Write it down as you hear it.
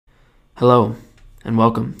Hello, and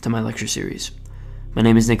welcome to my lecture series. My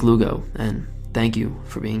name is Nick Lugo, and thank you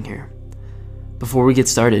for being here. Before we get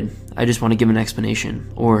started, I just want to give an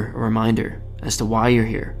explanation or a reminder as to why you're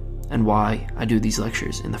here and why I do these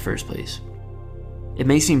lectures in the first place. It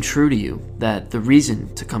may seem true to you that the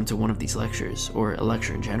reason to come to one of these lectures, or a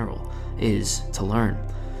lecture in general, is to learn,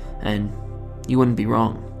 and you wouldn't be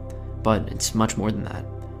wrong, but it's much more than that.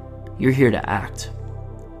 You're here to act.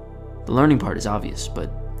 The learning part is obvious,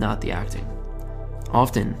 but not the acting.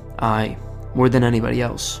 Often, I, more than anybody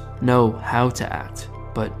else, know how to act,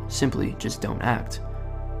 but simply just don't act.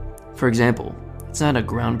 For example, it's not a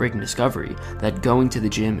groundbreaking discovery that going to the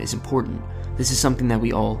gym is important. This is something that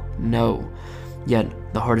we all know. Yet,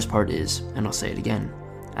 the hardest part is, and I'll say it again,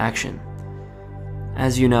 action.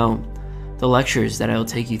 As you know, the lectures that I'll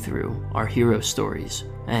take you through are hero stories,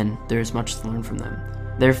 and there is much to learn from them.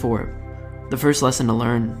 Therefore, the first lesson to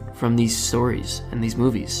learn from these stories and these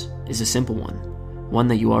movies is a simple one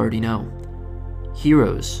that you already know.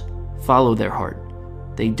 Heroes follow their heart.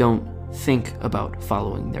 They don't think about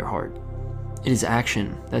following their heart. It is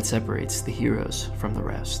action that separates the heroes from the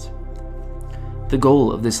rest. The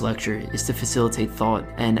goal of this lecture is to facilitate thought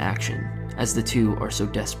and action, as the two are so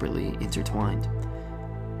desperately intertwined.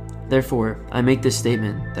 Therefore, I make this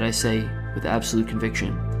statement that I say with absolute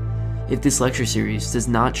conviction. If this lecture series does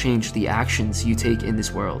not change the actions you take in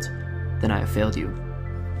this world, then I have failed you.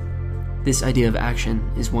 This idea of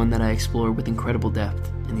action is one that I explore with incredible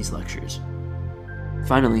depth in these lectures.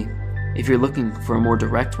 Finally, if you're looking for a more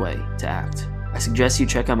direct way to act, I suggest you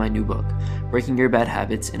check out my new book, Breaking Your Bad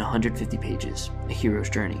Habits in 150 Pages, A Hero's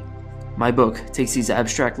Journey. My book takes these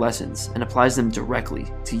abstract lessons and applies them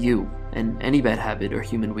directly to you and any bad habit or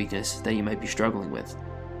human weakness that you might be struggling with.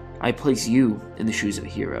 I place you in the shoes of a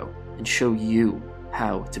hero and show you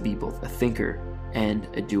how to be both a thinker and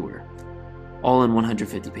a doer. All in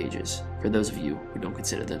 150 pages, for those of you who don't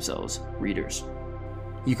consider themselves readers.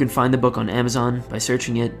 You can find the book on Amazon by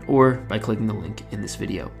searching it or by clicking the link in this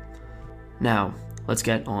video. Now, let's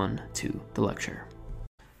get on to the lecture.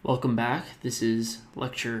 Welcome back. This is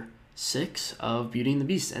lecture 6 of Beauty and the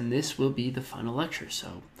Beast, and this will be the final lecture, so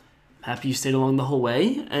I'm happy you stayed along the whole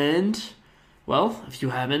way, and, well, if you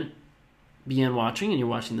haven't began watching and you're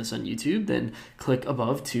watching this on YouTube, then click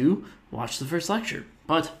above to watch the first lecture.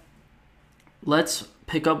 But let's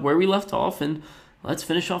pick up where we left off and let's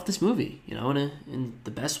finish off this movie, in the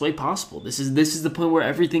best way possible. This is the point where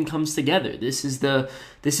everything comes together. This is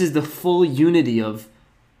the full unity of,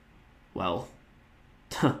 well,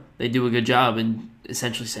 they do a good job in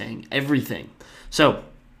essentially saying everything. So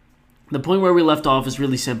the point where we left off is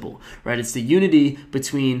really simple, right? It's the unity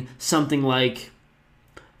between something like,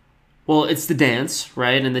 well, it's the dance,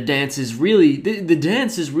 right? And the dance is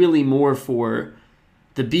really more for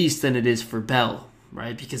the Beast than it is for Belle,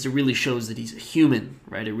 right? Because it really shows that he's a human,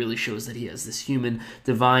 right? It really shows that he has this human,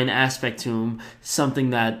 divine aspect to him, something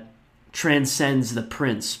that transcends the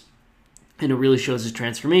prince, and it really shows his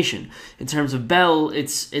transformation. In terms of Belle,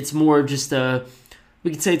 it's more of just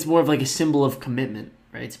we could say it's more of like a symbol of commitment,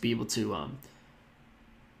 right? To be able to,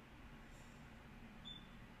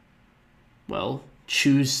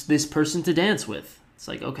 choose this person to dance with. It's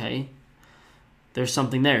like, okay, there's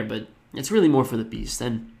something there, but it's really more for the Beast.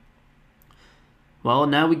 And, well,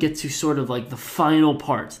 now we get to sort of like the final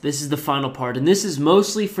part. This is the final part, and this is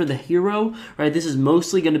mostly for the hero, right? This is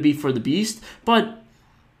mostly going to be for the Beast, but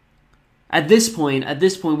at this point,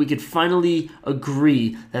 we could finally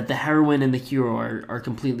agree that the heroine and the hero are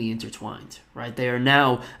completely intertwined, right? They are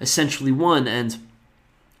now essentially one, and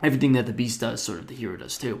everything that the Beast does, sort of the hero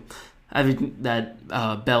does too. Everything that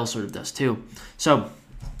Belle sort of does too. So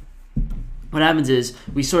what happens is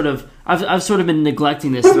I've sort of been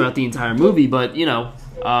neglecting this throughout the entire movie, but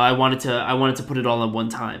I wanted to put it all at one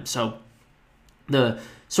time. So the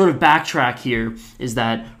sort of backtrack here is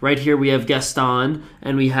that right here we have Gaston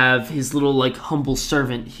and we have his little like humble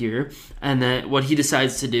servant here, and that what he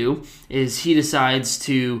decides to do is he decides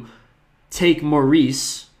to take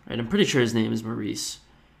Maurice, right? I'm pretty sure his name is Maurice.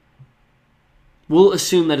 We'll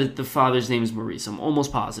assume that the father's name is Maurice. I'm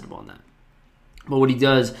almost positive on that. But what he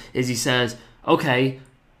does is he says, okay,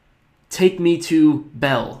 take me to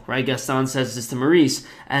Belle, right? Gaston says this to Maurice,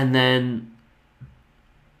 and then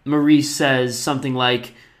Maurice says something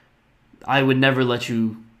like, I would never let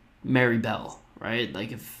you marry Belle, right?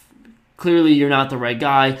 Like, if clearly you're not the right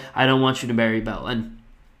guy, I don't want you to marry Belle. And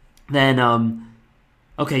then,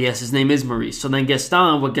 okay, yes, his name is Maurice. So then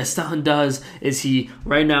what Gaston does is he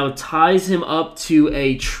right now ties him up to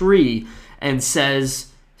a tree and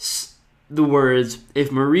says the words,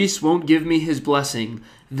 if Maurice won't give me his blessing,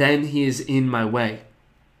 then he is in my way.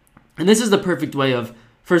 And this is the perfect way of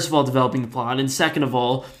first of all, developing the plot, and second of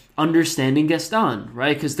all, understanding Gaston,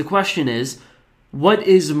 right? Because the question is, what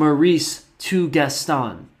is Maurice to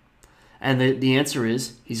Gaston? And the answer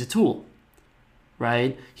is, he's a tool,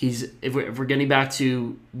 right? If we're getting back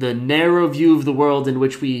to the narrow view of the world in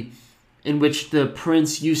which the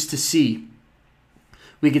prince used to see,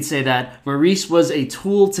 we could say that Maurice was a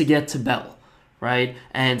tool to get to Belle, right?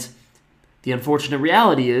 And the unfortunate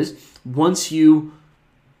reality is, once you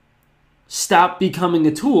stop becoming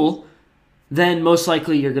a tool, then most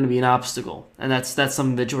likely you're going to be an obstacle. And that's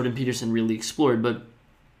something that Jordan Peterson really explored. But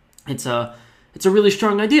it's a really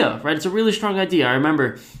strong idea, right? It's a really strong idea. I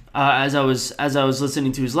remember as I was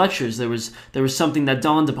listening to his lectures, there was something that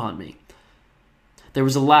dawned upon me. I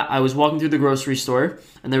was walking through the grocery store,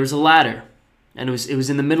 and there was a ladder, and it was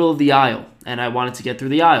in the middle of the aisle, and I wanted to get through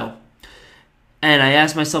the aisle. And I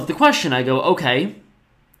asked myself the question. I go, okay,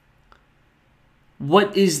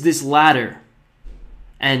 what is this ladder?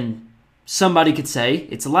 And somebody could say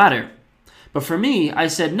it's a ladder. But for me, I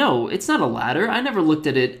said, no, it's not a ladder. I never looked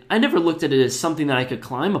at it as something that I could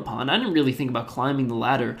climb upon. I didn't really think about climbing the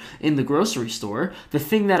ladder in the grocery store. The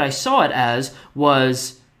thing that I saw it as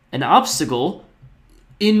was an obstacle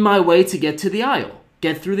in my way to get through the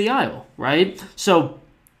aisle, right? So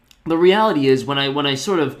the reality is, when I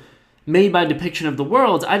sort of made my depiction of the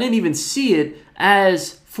world, I didn't even see it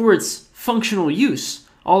as for its functional use.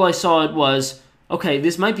 All I saw it was, okay,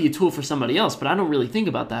 this might be a tool for somebody else, but I don't really think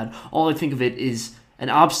about that. All I think of it is an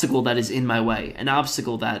obstacle that is in my way, an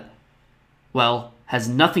obstacle that, well, has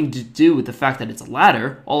nothing to do with the fact that it's a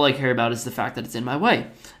ladder. All I care about is the fact that it's in my way.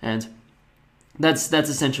 And that's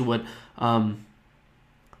essentially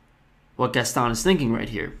what Gaston is thinking right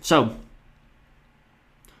here. So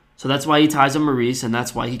that's why he ties on Maurice, and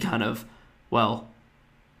that's why he kind of, well,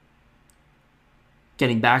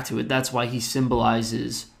 getting back to it, that's why he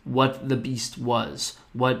symbolizes what the beast was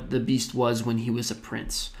when he was a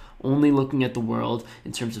prince, only looking at the world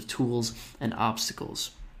in terms of tools and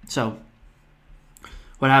obstacles. So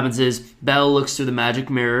what happens is, Belle looks through the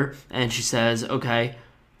magic mirror, and she says, okay,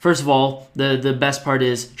 first of all, the best part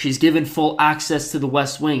is she's given full access to the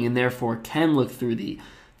West Wing, and therefore can look through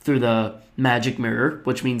the magic mirror,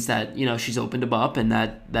 which means that, she's opened him up, and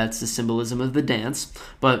that's the symbolism of the dance.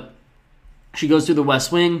 But she goes through the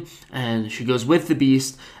West Wing, and she goes with the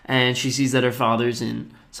beast, and she sees that her father's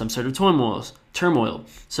in some sort of turmoil.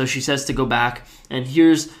 So she says to go back, and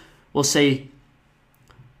here's, we'll say,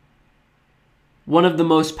 one of the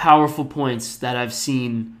most powerful points that I've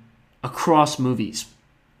seen across movies.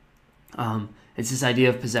 It's this idea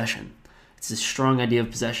of possession. It's this strong idea of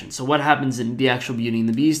possession. So what happens in The Actual Beauty and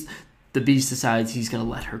the Beast? The beast decides he's going to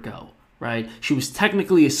let her go, right? She was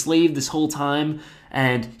technically a slave this whole time,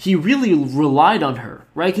 and he really relied on her,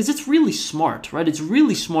 right? Because it's really smart, right? It's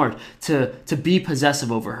really smart to be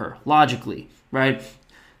possessive over her, logically, right?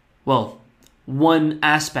 Well, one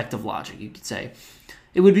aspect of logic, you could say.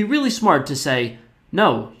 It would be really smart to say,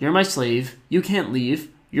 no, you're my slave, you can't leave,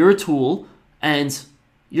 you're a tool, and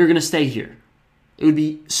you're going to stay here. It would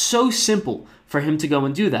be so simple for him to go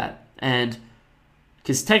and do that. And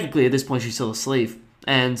because technically at this point she's still a slave,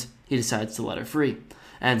 and he decides to let her free.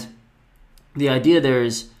 And the idea there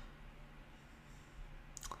is,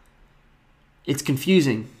 it's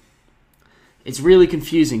confusing. It's really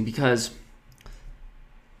confusing because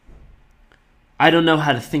I don't know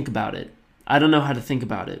how to think about it.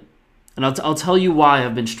 And I'll tell you why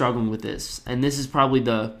I've been struggling with this. And this is probably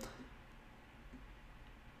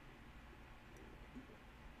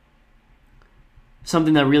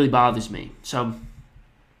something that really bothers me. So,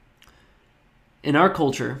 in our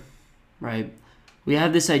culture, right, we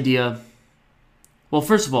have this idea. Well,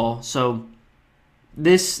 first of all, so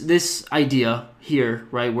this idea here,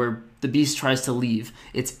 right, where the beast tries to leave,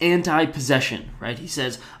 it's anti-possession, right? He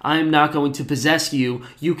says, I'm not going to possess you.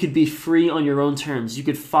 You could be free on your own terms. You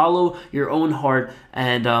could follow your own heart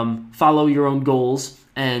and follow your own goals,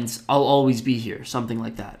 and I'll always be here, something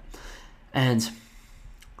like that. And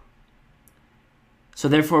so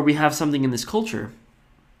therefore we have something in this culture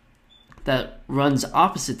that runs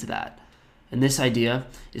opposite to that. And this idea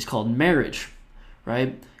is called marriage,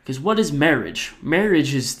 right? Because what is marriage?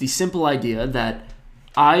 Marriage is the simple idea that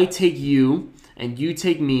I take you and you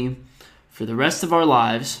take me for the rest of our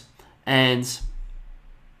lives, and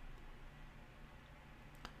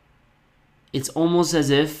it's almost as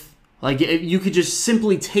if, like, you could just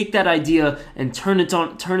simply take that idea and turn it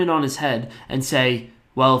on its head and say,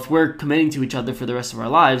 well, if we're committing to each other for the rest of our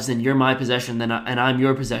lives, then you're my possession, and I'm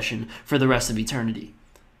your possession for the rest of eternity.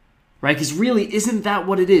 Right? Because really, isn't that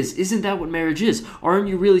what it is? Isn't that what marriage is? Aren't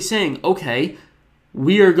you really saying, okay,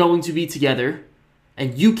 we are going to be together,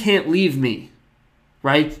 and you can't leave me.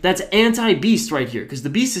 right? That's anti-beast right here, because the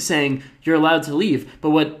beast is saying you're allowed to leave, but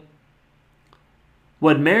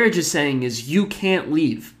what marriage is saying is you can't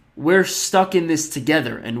leave. We're stuck in this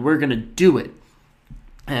together, and we're going to do it.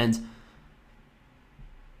 And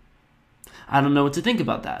I don't know what to think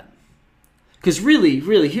about that. Because really,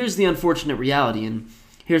 here's the unfortunate reality, and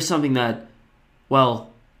here's something that,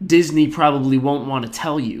 well, Disney probably won't want to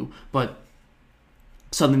tell you, but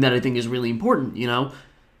something that I think is really important,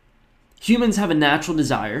 Humans have a natural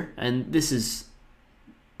desire, and this is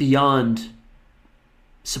beyond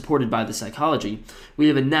supported by the psychology. We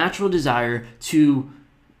have a natural desire to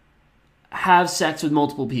have sex with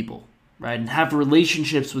multiple people, right? And have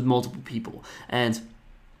relationships with multiple people. And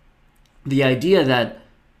the idea that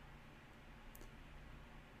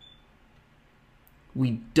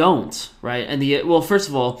we don't, right? And first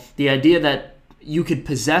of all, the idea that you could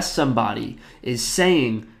possess somebody is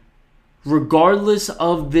saying, regardless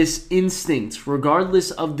of this instinct,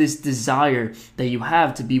 regardless of this desire that you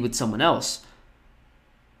have to be with someone else,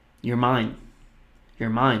 you're mine.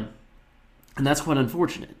 You're mine. And that's quite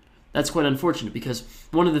unfortunate. That's quite unfortunate, because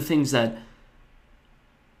one of the things that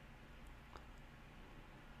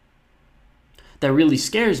really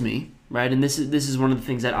scares me, right? And this is one of the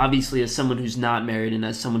things that, obviously, as someone who's not married and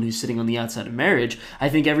as someone who's sitting on the outside of marriage, I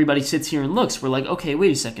think everybody sits here and looks. We're like, okay,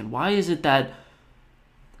 wait a second. Why is it that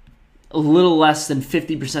a little less than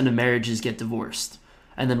 50% of marriages get divorced?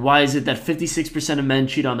 And then why is it that 56% of men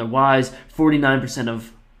cheat on their wives, 49%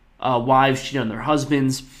 of wives cheat on their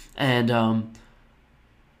husbands, and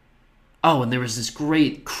and there was this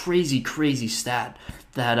great, crazy stat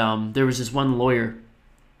that there was this one lawyer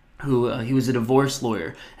who he was a divorce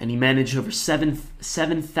lawyer, and he managed over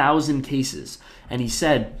 7,000 cases. And he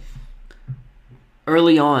said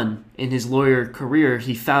early on in his lawyer career,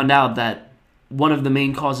 he found out that one of the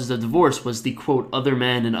main causes of divorce was the, quote, other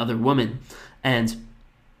man and other woman. And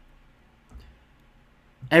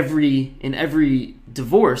in every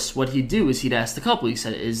divorce, what he'd do is he'd ask the couple, he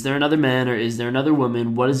said, is there another man or is there another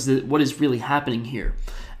woman? What is really happening here?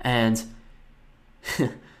 And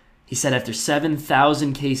he said after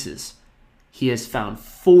 7,000 cases, he has found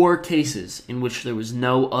 4 cases in which there was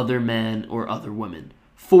no other man or other woman.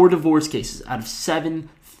 4 divorce cases out of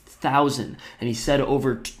 7,000. And he said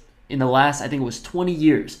in the last, I think it was 20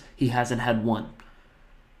 years, he hasn't had one.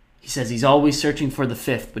 He says he's always searching for the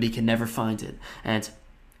 5th, but he can never find it. And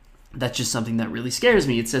that's just something that really scares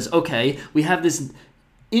me. It says, okay, we have this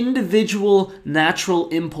individual natural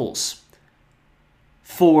impulse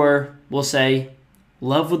for, we'll say,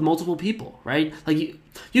 love with multiple people, right? Like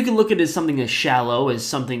you can look at it as something as shallow, as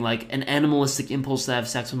something like an animalistic impulse to have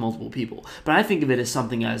sex with multiple people. But I think of it as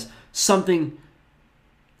an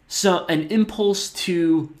impulse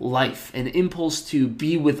to life, an impulse to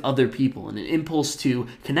be with other people, and an impulse to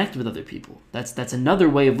connect with other people. That's another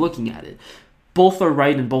way of looking at it. Both are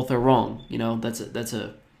right and both are wrong.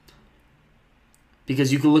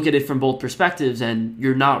 Because you can look at it from both perspectives and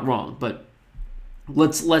you're not wrong. But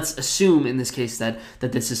let's assume in this case that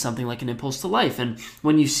this is something like an impulse to life. And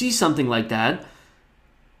when you see something like that,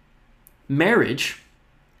 marriage,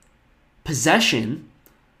 possession,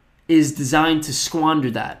 is designed to squander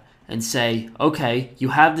that and say, okay, you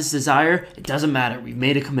have this desire, it doesn't matter, we've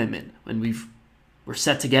made a commitment and we're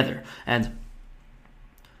set together. And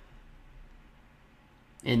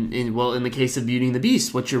in the case of Beauty and the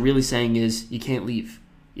Beast, what you're really saying is you can't leave,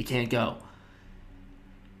 you can't go.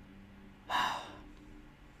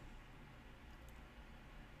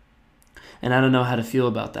 And I don't know how to feel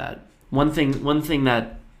about that. One thing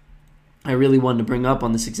that I really wanted to bring up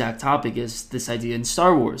on this exact topic is this idea in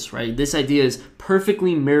Star Wars, right? This idea is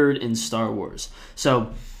perfectly mirrored in Star Wars.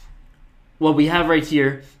 So what we have right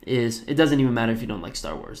here is, it doesn't even matter if you don't like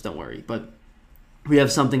Star Wars, don't worry, but we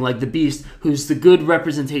have something like the Beast, who's the good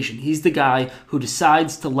representation. He's the guy who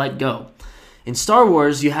decides to let go. In Star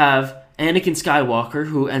Wars, you have Anakin Skywalker,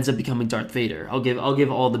 who ends up becoming Darth Vader. I'll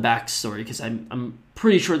give all the backstory, because I'm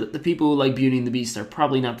pretty sure that the people who like Beauty and the Beast are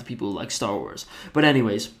probably not the people who like Star Wars. But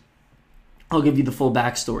anyways, I'll give you the full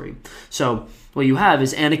backstory. So what you have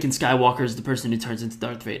is Anakin Skywalker is the person who turns into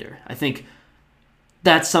Darth Vader. I think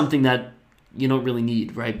that's something that you don't really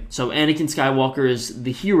need, right? So Anakin Skywalker is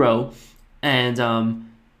the hero, and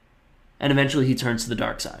eventually he turns to the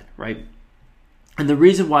dark side, right? And the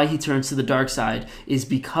reason why he turns to the dark side is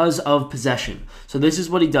because of possession. So this is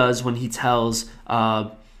what he does when he tells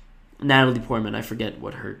Natalie Portman, I forget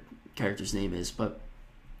what her character's name is, but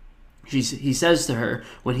he says to her,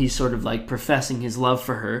 when he's sort of like professing his love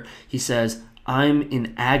for her, he says, I'm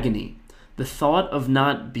in agony. The thought of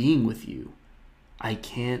not being with you, I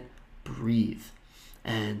can't breathe.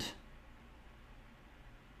 And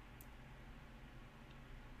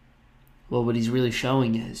Well, what he's really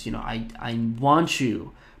showing is, I want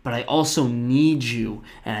you, but I also need you,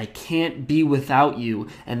 and I can't be without you,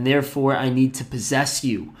 and therefore I need to possess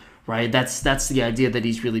you, right? That's the idea that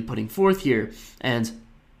he's really putting forth here. And,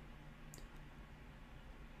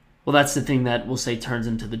 well, that's the thing that we'll say turns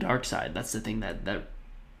him to the dark side. That's the thing that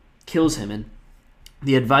kills him. And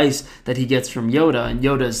the advice that he gets from Yoda, and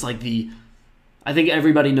Yoda's like I think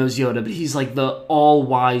everybody knows Yoda, but he's like the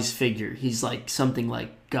all-wise figure. He's like something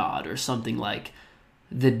like God, or something like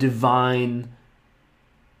the divine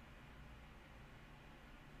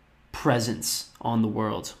presence on the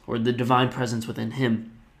world, or the divine presence within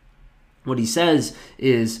him. What he says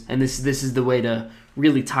is, and this is the way to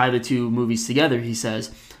really tie the two movies together, he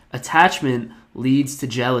says, attachment leads to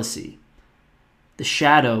jealousy, the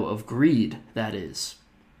shadow of greed, that is.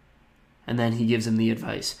 And then he gives him the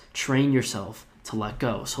advice, train yourself to let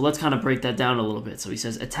go. So let's kind of break that down a little bit. So he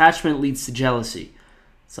says, attachment leads to jealousy.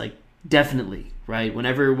 It's like, definitely, right?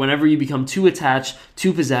 Whenever you become too attached,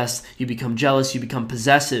 too possessed, you become jealous, you become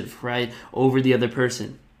possessive, right, over the other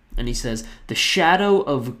person. And he says, the shadow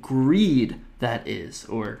of greed, that is,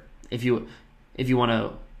 or if you want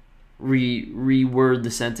to reword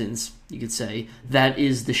the sentence, you could say, that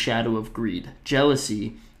is the shadow of greed.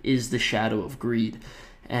 Jealousy is the shadow of greed.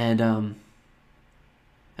 And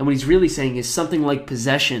what he's really saying is something like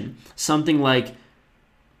possession, something like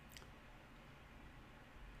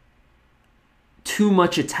too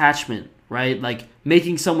much attachment, right? Like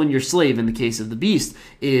making someone your slave in the case of the beast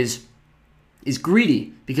is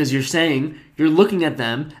greedy, because you're looking at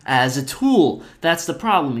them as a tool. That's the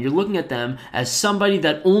problem. You're looking at them as somebody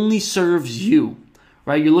that only serves you,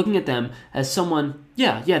 right? You're looking at them as someone,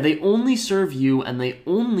 they only serve you, and they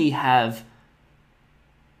only have,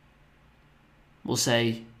 we'll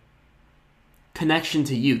say, connection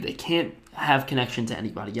to you. They can't have connection to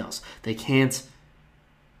anybody else. They can't.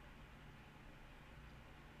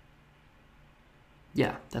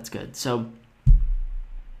 Yeah, that's good. So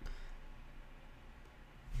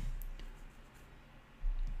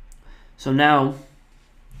now,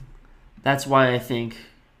 that's why I think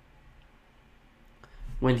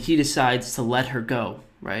when he decides to let her go,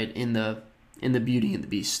 right, in the Beauty and the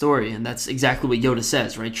Beast story, and that's exactly what Yoda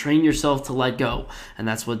says, right? Train yourself to let go, and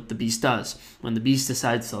that's what the Beast does. When the Beast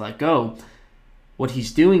decides to let go, what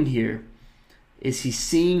he's doing here is he's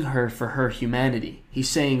seeing her for her humanity. He's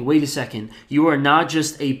saying, wait a second, you are not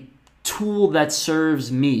just a tool that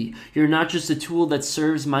serves me. You're not just a tool that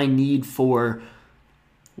serves my need for,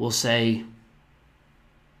 we'll say,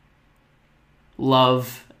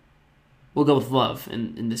 love. We'll go with love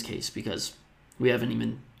in this case, because we haven't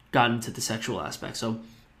even gotten to the sexual aspect. So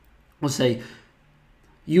we'll say,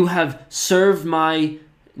 you have served my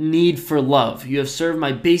need for love. You have served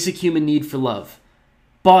my basic human need for love.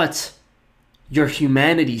 But your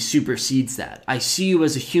humanity supersedes that. I see you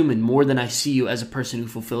as a human more than I see you as a person who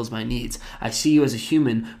fulfills my needs. I see you as a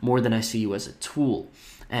human more than I see you as a tool.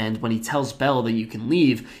 And when he tells Belle that you can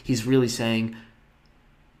leave, he's really saying,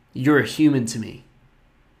 you're a human to me,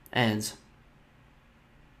 and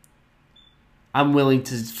I'm willing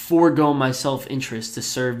to forego my self-interest to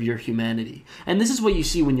serve your humanity. And this is what you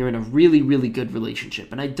see when you're in a really, really good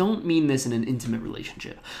relationship. And I don't mean this in an intimate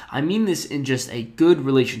relationship. I mean this in just a good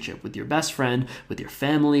relationship with your best friend, with your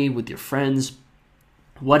family, with your friends,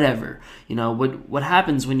 whatever. What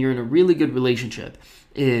happens when you're in a really good relationship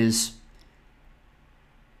is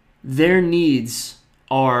their needs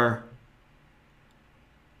are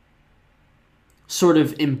sort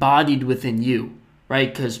of embodied within you,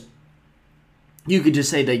 right? Because you could just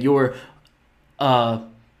say that you're a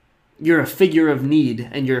figure of need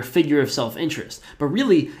and you're a figure of self-interest. But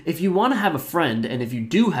really, if you want to have a friend, and if you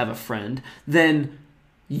do have a friend, then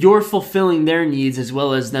you're fulfilling their needs as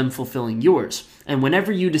well as them fulfilling yours. And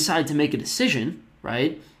whenever you decide to make a decision,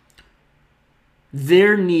 right,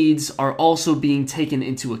 their needs are also being taken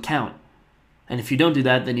into account. And if you don't do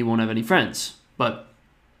that, then you won't have any friends. But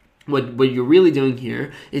what you're really doing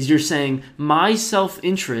here is you're saying, my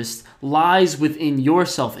self-interest lies within your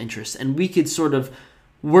self-interest, and we could sort of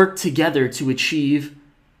work together to achieve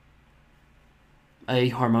a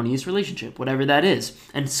harmonious relationship, whatever that is.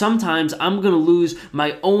 And sometimes I'm going to lose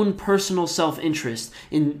my own personal self-interest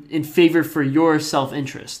in favor for your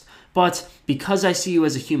self-interest. But because I see you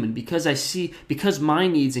as a human, because my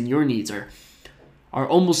needs and your needs are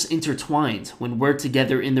almost intertwined when we're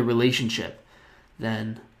together in the relationship,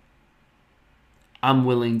 then I'm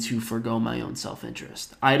willing to forgo my own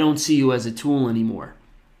self-interest. I don't see you as a tool anymore.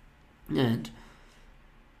 And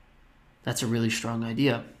that's a really strong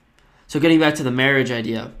idea. So getting back to the marriage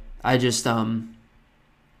idea, I just,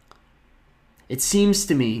 it seems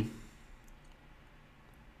to me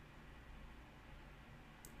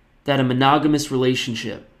that a monogamous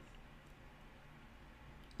relationship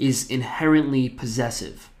is inherently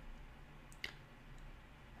possessive.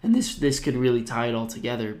 And this could really tie it all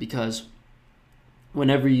together, because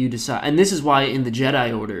whenever you decide, and this is why in the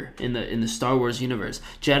Jedi Order, in the Star Wars universe,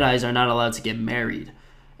 Jedis are not allowed to get married,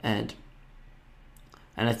 and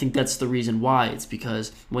I think that's the reason why. It's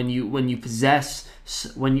because when you decide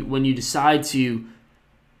to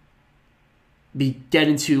get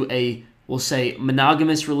into a, we'll say,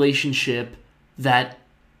 monogamous relationship that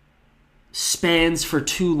spans for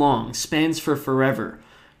too long, spans for forever,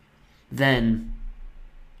 then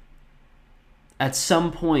at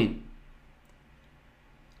some point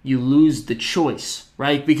you lose the choice,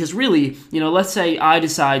 right? Because really, let's say I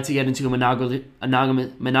decide to get into a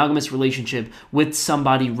monogamous relationship with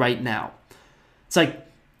somebody right now. It's like,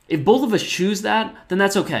 if both of us choose that, then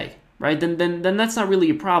that's okay, right? Then that's not really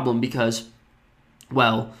a problem, because,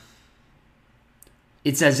 well,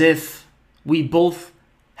 it's as if we both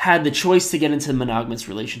had the choice to get into a monogamous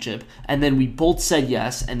relationship, and then we both said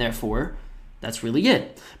yes, and therefore that's really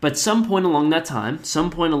it. But some point along that time,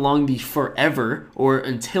 some point along the forever, or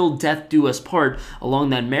until death do us part,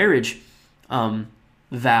 along that marriage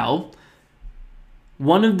vow,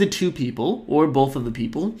 one of the two people, or both of the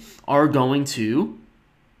people, are going to,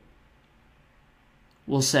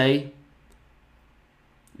 we'll say,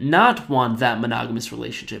 not want that monogamous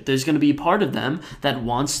relationship. There's going to be a part of them that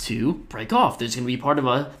wants to break off. There's going to be a part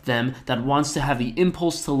of them that wants to have the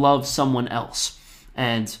impulse to love someone else.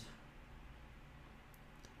 And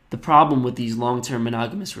the problem with these long-term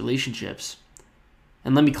monogamous relationships,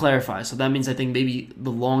 and let me clarify, so that means I think maybe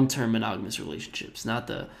the long-term monogamous relationships, not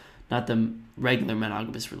the regular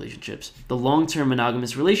monogamous relationships. The long-term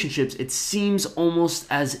monogamous relationships, it seems almost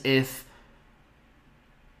as if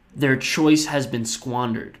their choice has been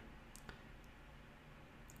squandered.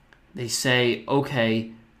 They say,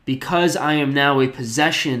 okay, because I am now a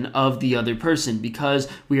possession of the other person, because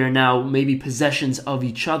we are now maybe possessions of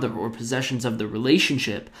each other or possessions of the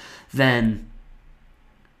relationship, then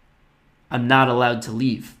I'm not allowed to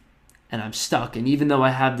leave, and I'm stuck. And even though I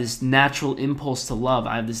have this natural impulse to love,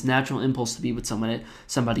 I have this natural impulse to be with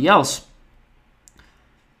somebody else,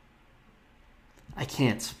 I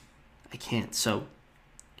can't. So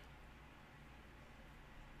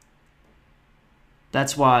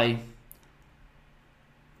that's why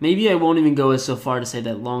maybe I won't even go so far to say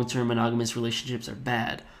that long-term monogamous relationships are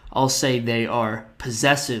bad. I'll say they are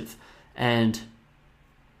possessive, and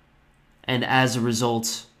as a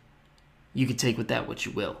result, you can take with that what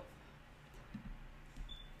you will.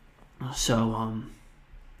 So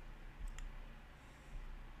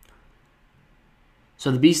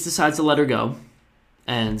the beast decides to let her go.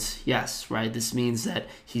 And yes, right, this means that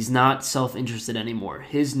he's not self-interested anymore.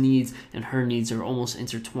 His needs and her needs are almost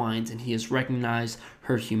intertwined, and he has recognized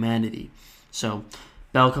her humanity. So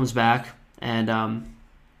Belle comes back, and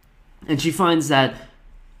she finds that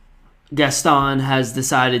Gaston has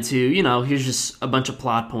decided to, here's just a bunch of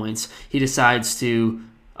plot points. He decides to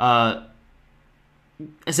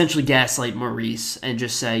essentially gaslight Maurice and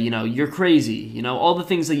just say, you're crazy. All the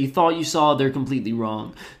things that you thought you saw, they're completely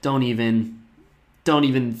wrong. Don't even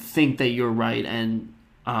think that you're right, and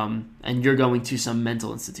you're going to some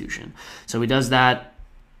mental institution. So he does that.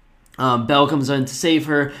 Belle comes in to save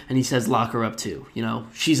her, and he says, lock her up too.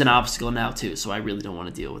 She's an obstacle now too, so I really don't want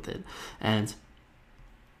to deal with it. And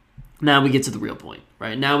now we get to the real point,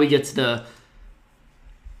 right? Now we get to the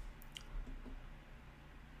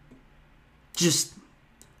just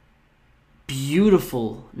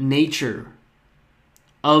beautiful nature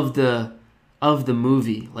of the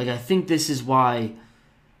movie. Like, I think this is why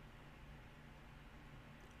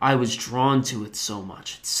I was drawn to it so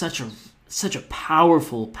much. It's such a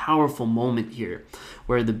powerful, powerful moment here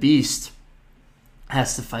where the beast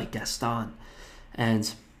has to fight Gaston.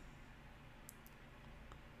 And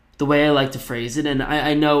the way I like to phrase it, and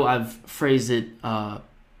I know I've phrased it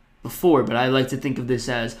before, but I like to think of this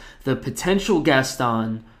as the potential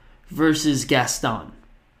Gaston versus Gaston.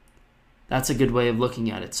 That's a good way of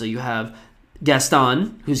looking at it. So you have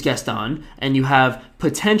Gaston, who's Gaston, and you have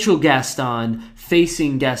potential Gaston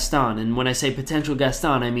facing Gaston. And when I say potential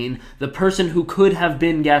Gaston, I mean the person who could have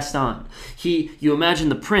been Gaston. You imagine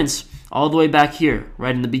the prince all the way back here,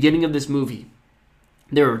 right in the beginning of this movie.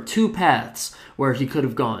 There are two paths where he could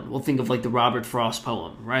have gone. We'll think of like the Robert Frost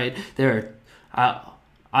poem, right?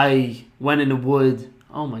 I went in a wood.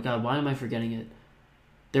 Oh my God, why am I forgetting it?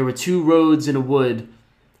 There were two roads in a wood,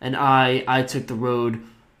 and I took the road.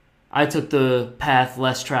 I took the path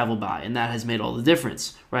less traveled by, and that has made all the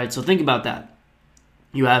difference, right? So think about that.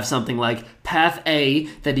 You have something like path A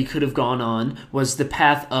that he could have gone on was the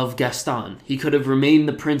path of Gaston. He could have remained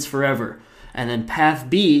the prince forever. And then path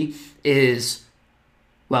B is,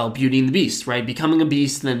 well, Beauty and the Beast, right? Becoming a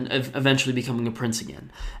beast, then eventually becoming a prince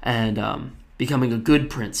again. And becoming a good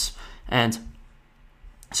prince. And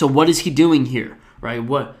so what is he doing here, right?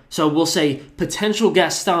 So we'll say potential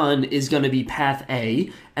Gaston is going to be path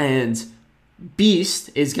A, and Beast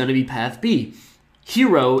is going to be path B.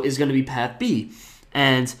 Hero is going to be path B.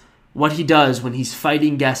 And what he does when he's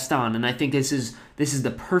fighting Gaston, and I think this is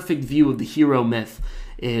the perfect view of the hero myth,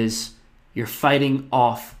 is you're fighting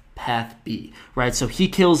off path B, right? So he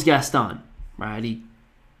kills Gaston, right?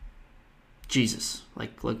 Jesus,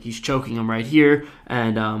 look, he's choking him right here,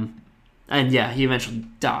 and yeah, he eventually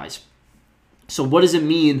dies. So what does it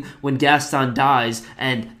mean when Gaston dies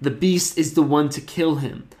and the beast is the one to kill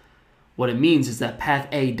him? What it means is that path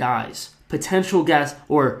A dies. Potential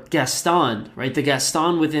Gaston, right? The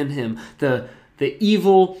Gaston within him, the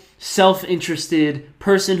evil, self-interested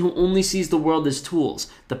person who only sees the world as tools,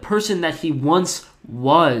 the person that he once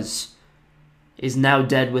was, is now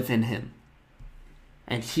dead within him.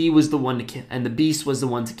 And he was the one to kill, and the beast was the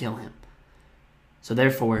one to kill him. So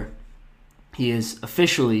therefore, he is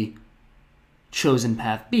officially chosen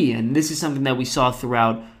path B. And this is something that we saw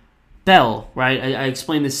throughout Belle, right? I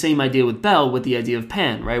explained the same idea with Belle with the idea of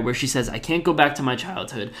Pan, right? Where she says, I can't go back to my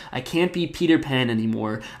childhood. I can't be Peter Pan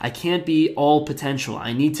anymore. I can't be all potential.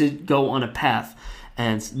 I need to go on a path.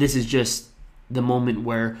 And this is just the moment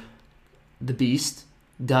where the beast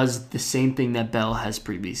does the same thing that Belle has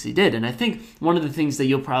previously did. And I think one of the things that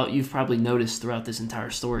you've probably noticed throughout this entire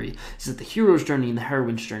story is that the hero's journey and the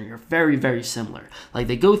heroine's journey are very, very similar. Like,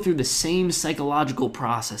 they go through the same psychological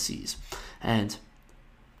processes. And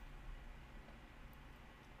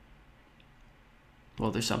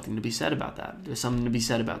well, there's something to be said about that. There's something to be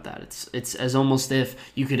said about that. It's as almost if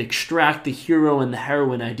you could extract the hero and the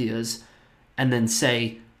heroine ideas and then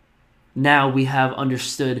say, now we have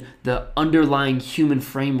understood the underlying human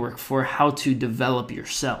framework for how to develop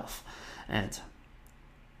yourself. And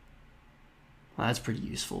well, that's pretty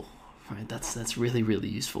useful, right? That's really, really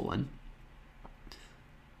useful. And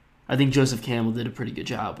I think Joseph Campbell did a pretty good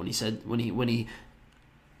job when he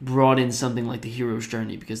brought in something like the hero's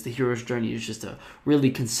journey, because the hero's journey is just a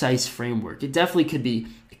really concise framework. It definitely could be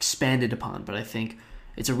expanded upon, but I think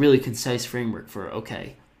it's a really concise framework for,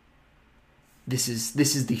 okay, this is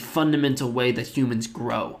the fundamental way that humans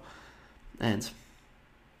grow. And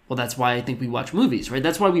well, that's why I think we watch movies, right?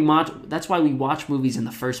 That's why we watch movies in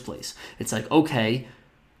the first place. It's like, okay,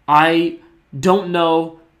 I don't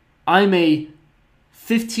know, I'm a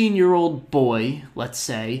 15-year-old boy, let's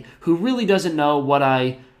say, who really doesn't know what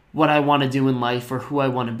I want to do in life or who I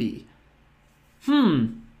want to be.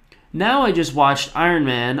 Now I just watched Iron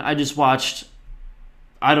Man, I just watched,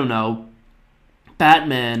 I don't know,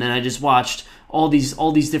 Batman, and I just watched all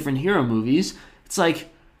these different hero movies. It's like,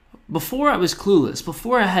 before I was clueless,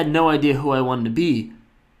 before I had no idea who I wanted to be,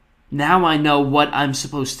 now I know what I'm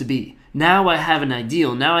supposed to be. Now I have an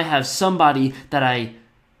ideal. Now I have somebody that I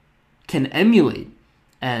can emulate.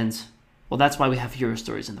 And, well, that's why we have hero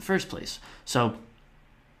stories in the first place. So,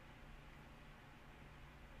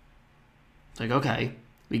 it's like, okay,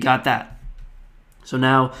 we got that. So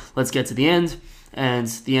now let's get to the end. And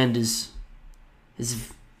the end is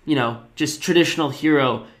just traditional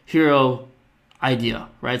hero idea,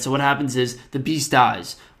 right? So what happens is the beast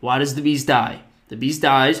dies. Why does the beast die? The beast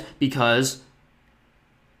dies because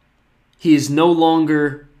he is no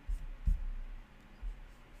longer,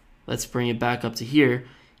 let's bring it back up to here,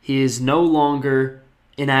 he is no longer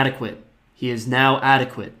inadequate. He is now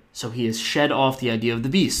adequate. So he has shed off the idea of the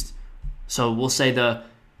beast. So we'll say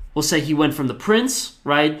he went from the prince,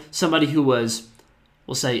 right? Somebody who was,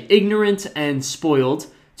 we'll say, ignorant and spoiled,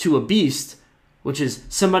 to a beast, which is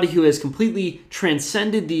somebody who has completely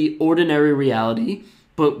transcended the ordinary reality,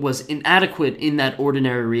 but was inadequate in that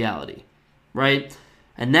ordinary reality, right?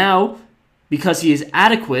 And now, because he is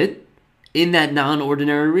adequate in that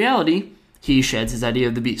non-ordinary reality, he sheds his idea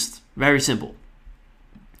of the beast. Very simple.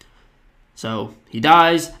 So he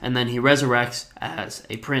dies, and then he resurrects as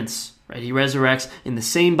a prince, right? He resurrects in the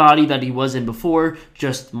same body that he was in before,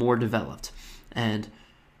 just more developed. And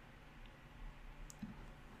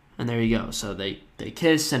there you go. So they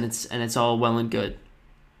kiss, and it's all well and good.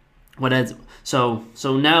 So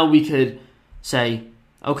now we could say,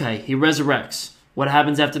 okay, he resurrects. What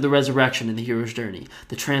happens after the resurrection in the hero's journey?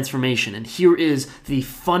 The transformation. And here is the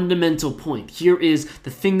fundamental point. Here is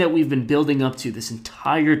the thing that we've been building up to this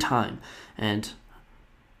entire time. And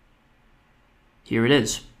here it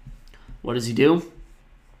is. What does he do?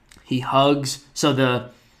 He hugs.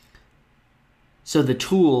 So So the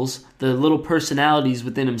tools, the little personalities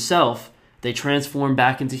within himself, they transform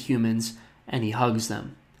back into humans, and he hugs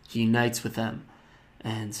them. He unites with them,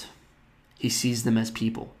 and he sees them as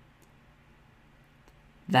people.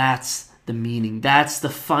 That's the meaning. That's the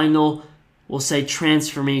final, we'll say,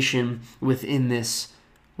 transformation within this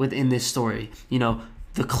story. You know,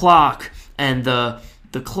 the clock and the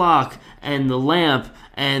clock and the lamp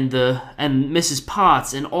and Mrs.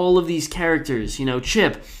 Potts and all of these characters, you know,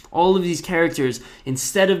 Chip, all of these characters,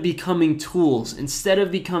 instead of becoming tools, instead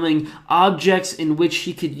of becoming objects in which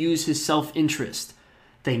he could use his self-interest,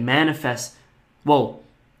 they manifest, well,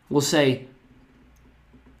 we'll say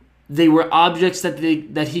they were objects that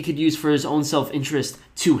he could use for his own self-interest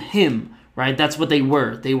to him, right? That's what they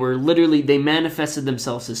were. They were literally, they manifested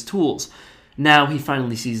themselves as tools. Now he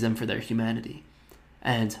finally sees them for their humanity.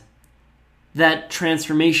 And that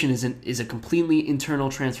transformation is a completely internal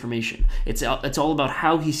transformation. It's all about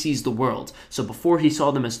how he sees the world. So before he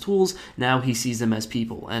saw them as tools, now he sees them as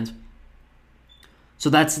people. And so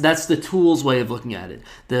that's the tools way of looking at it.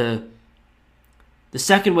 The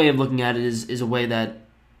second way of looking at it is a way that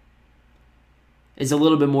is a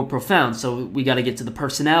little bit more profound. So we got to get to the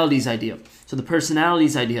personalities idea. So the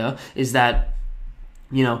personalities idea is that,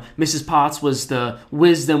 you know, Mrs. Potts was the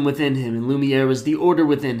wisdom within him, and Lumiere was the order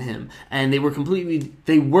within him, and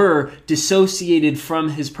they were dissociated from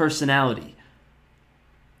his personality.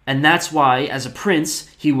 And that's why, as a prince,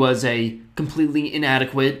 he was a completely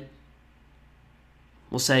inadequate,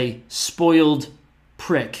 we'll say, spoiled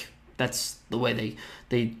prick. That's the way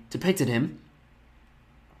they depicted him.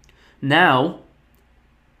 Now,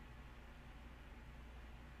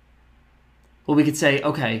 well, we could say,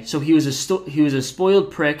 okay, so he was a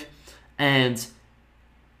spoiled prick, and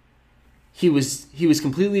he was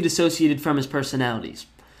completely dissociated from his personalities.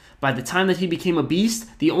 By the time that he became a beast,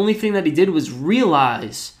 the only thing that he did was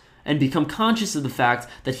realize and become conscious of the fact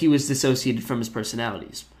that he was dissociated from his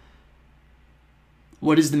personalities.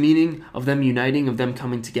 What is the meaning of them uniting, of them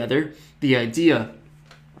coming together? The idea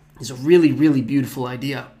is a really, really beautiful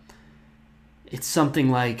idea. It's something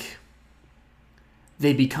like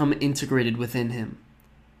they become integrated within him.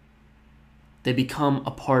 They become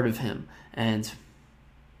a part of him, and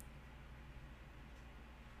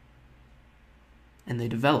they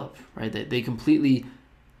develop, right? They completely,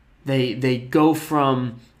 they go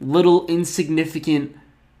from little insignificant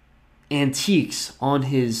antiques on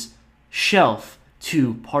his shelf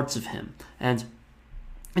to parts of him. And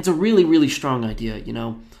it's a really, really strong idea, you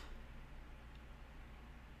know.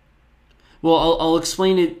 Well, I'll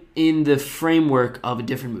explain it in the framework of a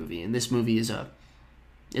different movie, and this movie is a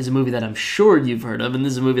movie that I'm sure you've heard of, and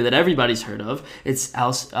this is a movie that everybody's heard of. It's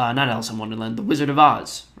not Alice in Wonderland, The Wizard of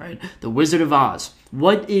Oz, right? The Wizard of Oz.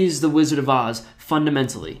 What is The Wizard of Oz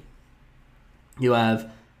fundamentally? You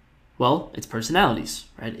have, well, it's personalities,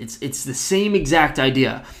 right? It's the same exact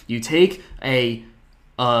idea. You take a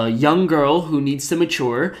young girl who needs to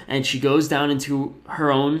mature, and she goes down into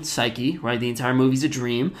her own psyche, right? The entire movie's a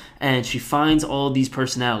dream, and she finds all these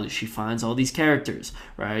personalities. She finds all these characters,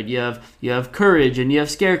 right? You have Courage, and you have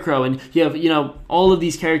Scarecrow, and you have, you know, all of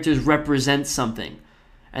these characters represent something.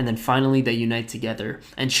 And then finally they unite together,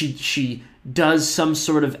 and she does some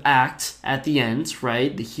sort of act at the end,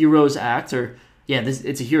 right? The hero's act, or yeah,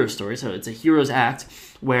 it's a hero story, so it's a hero's act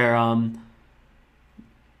where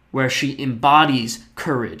she embodies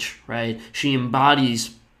courage, right? She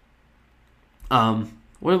embodies, what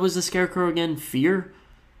was the Scarecrow again? Fear?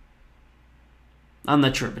 I'm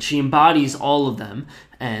not sure, but she embodies all of them,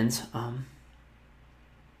 and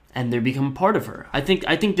they become part of her. I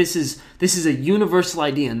think this is a universal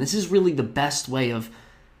idea, and this is really the best way of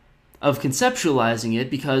conceptualizing it,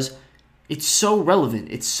 because it's so relevant.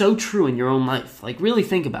 It's so true in your own life. Like, really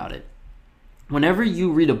think about it. Whenever you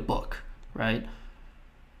read a book, right?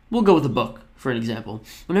 We'll go with a book, for an example.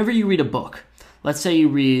 Whenever you read a book, let's say you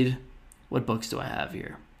read, what books do I have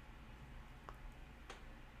here?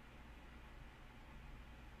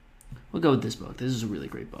 We'll go with this book. This is a really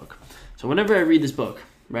great book. So whenever I read this book,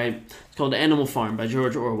 right, it's called Animal Farm by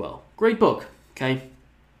George Orwell. Great book, okay?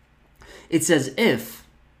 It's as if,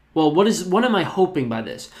 well, what am I hoping by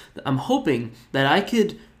this? I'm hoping that I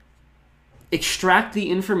could extract the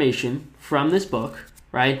information from this book,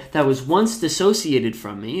 right, that was once dissociated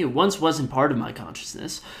from me. It once wasn't part of my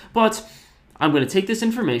consciousness, but I'm going to take this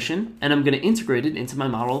information and I'm going to integrate it into my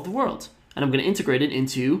model of the world, and I'm going to integrate it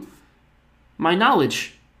into my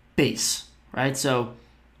knowledge base, right? So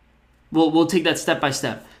we'll take that step by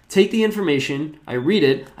step. Take the information, I read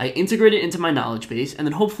it, I integrate it into my knowledge base, and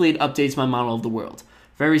then hopefully it updates my model of the world.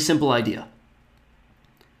 Very simple idea.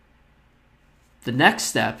 The next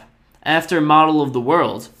step after model of the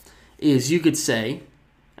world is you could say,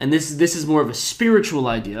 and this is more of a spiritual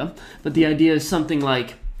idea, but the idea is something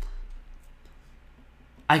like,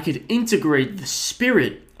 I could integrate the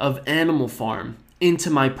spirit of Animal Farm into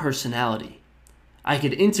my personality. I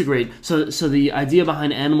could integrate, so the idea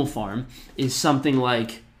behind Animal Farm is something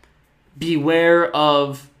like, be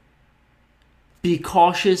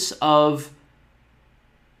cautious of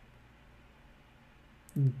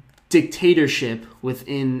dictatorship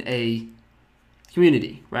within a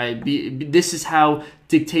community, right? This is how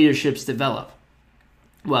dictatorships develop.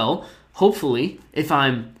 Well, hopefully, if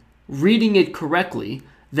I'm reading it correctly,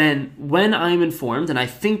 then when I'm informed, and I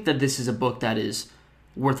think that this is a book that is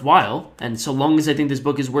worthwhile, and so long as I think this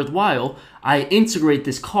book is worthwhile, I integrate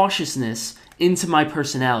this cautiousness into my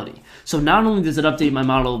personality. So not only does it update my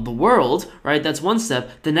model of the world, right? That's one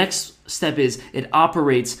step. The next step is it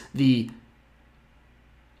operates the,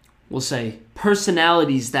 we'll say,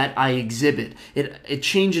 personalities that I exhibit. It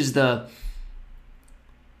changes the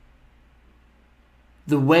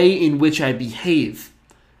way in which I behave.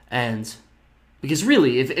 And because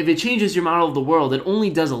really, if it changes your model of the world, it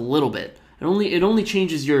only does a little bit. It only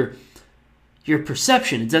changes your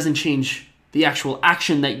perception. It doesn't change the actual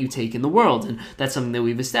action that you take in the world, and that's something that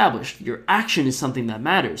we've established. Your action is something that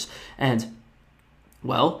matters. And,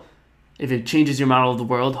 well, if it changes your model of the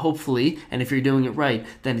world, hopefully, and if you're doing it right,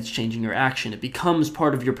 then it's changing your action. It becomes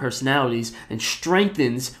part of your personalities and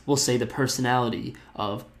strengthens, we'll say, the personality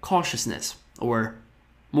of cautiousness, or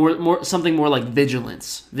something more like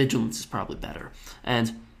vigilance. Vigilance is probably better.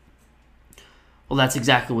 And well, that's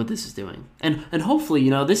exactly what this is doing. And hopefully,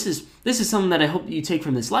 this is something that I hope you take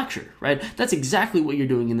from this lecture, right? That's exactly what you're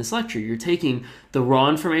doing in this lecture. You're taking the raw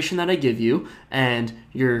information that I give you, and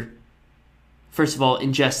you're, first of all,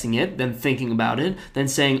 ingesting it, then thinking about it, then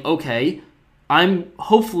saying, okay, I'm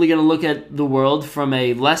hopefully going to look at the world from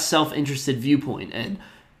a less self-interested viewpoint, and,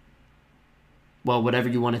 well, whatever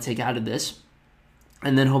you want to take out of this.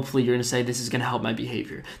 And then hopefully you're going to say, this is going to help my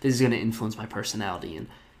behavior. This is going to influence my personality.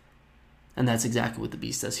 And that's exactly what the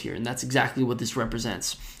beast does here. And that's exactly what this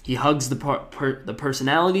represents. He hugs the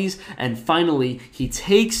personalities, and finally he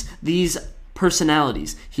takes these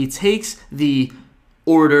personalities. He takes the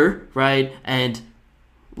order, right, and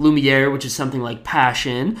Lumiere, which is something like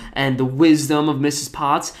passion, and the wisdom of Mrs.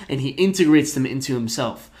 Potts, and he integrates them into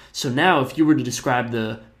himself. So now if you were to describe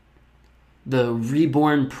the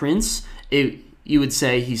reborn prince, you would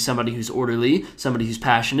say he's somebody who's orderly, somebody who's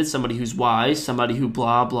passionate, somebody who's wise, somebody who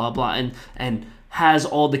blah, blah, blah, and has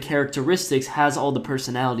all the characteristics, has all the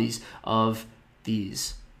personalities of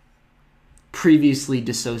these previously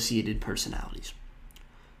dissociated personalities.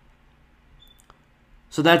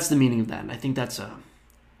 So that's the meaning of that, and I think that's a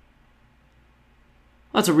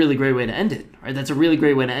really great way to end it, right? That's a really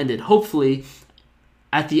great way to end it. Hopefully,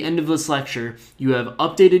 at the end of this lecture, you have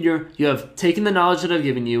taken the knowledge that I've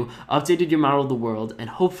given you, updated your model of the world, and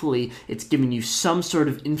hopefully it's given you some sort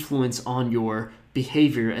of influence on your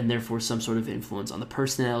behavior, and therefore some sort of influence on the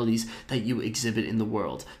personalities that you exhibit in the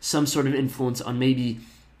world. Some sort of influence on, maybe,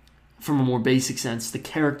 from a more basic sense, the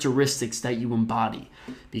characteristics that you embody.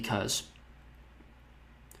 Because,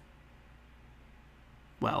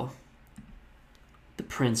 well, the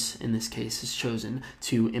prince, in this case, is chosen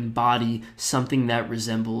to embody something that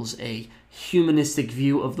resembles a humanistic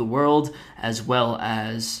view of the world, as well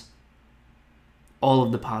as all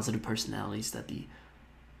of the positive personalities that the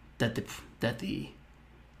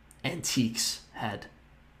antiques had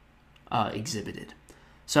exhibited.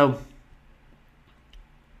 So,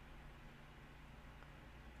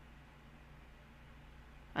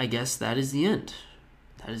 I guess that is the end.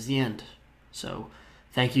 That is the end. So,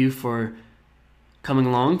 thank you for coming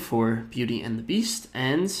along for Beauty and the Beast,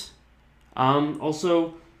 and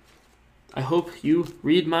also, I hope you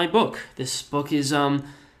read my book. This book is a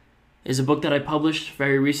book that I published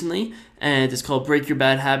very recently, and it's called Break Your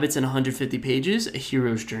Bad Habits in 150 Pages, A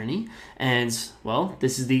Hero's Journey. And, well,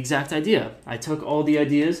 this is the exact idea. I took all the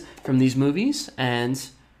ideas from these movies, and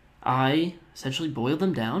I essentially boiled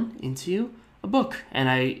them down into a book. And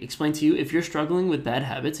I explained to you, if you're struggling with bad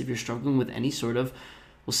habits, if you're struggling with any sort of,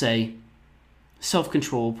 we'll say,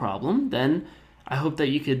 self-control problem, then I hope that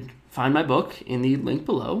you could find my book in the link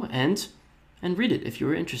below and read it if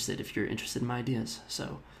you're interested in my ideas.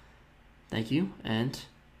 So thank you, and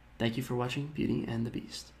thank you for watching Beauty and the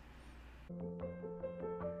Beast.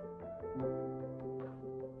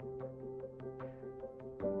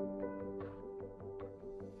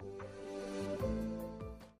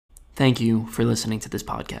 Thank you for listening to this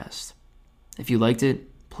podcast. If you liked it,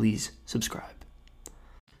 please subscribe.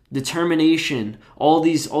 determination, all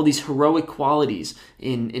these heroic qualities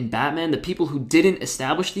in Batman, the people who didn't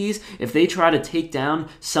establish these, if they try to take down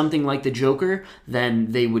something like the Joker,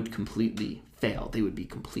 then they would completely fail. They would be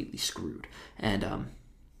completely screwed. And well,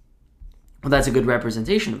 that's a good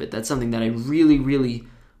representation of it. That's something that I really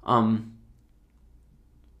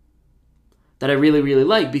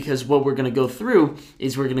like, because what we're going to go through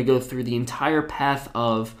is we're going to go through the entire path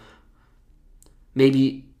of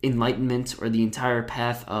maybe enlightenment, or the entire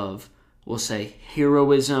path of, we'll say,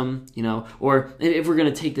 heroism, or if we're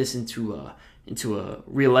going to take this into a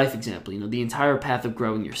real life example, the entire path of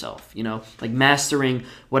growing yourself, like mastering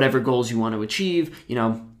whatever goals you want to achieve,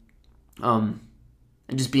 and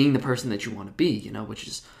just being the person that you want to be, which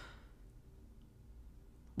is,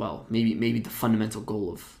 well, maybe the fundamental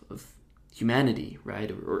goal of humanity, right?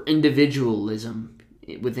 Or individualism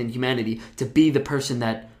within humanity, to be the person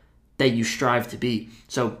that you strive to be.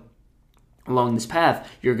 So along this path,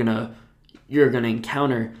 you're gonna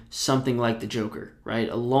encounter something like the Joker, right?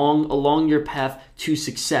 Along your path to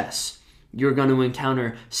success, you're going to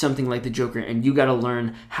encounter something like the Joker, and you got to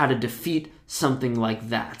learn how to defeat something like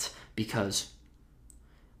that, because,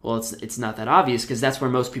 well, it's not that obvious, because that's where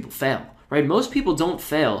most people fail, right? Most people don't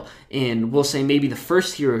fail in, we'll say, maybe the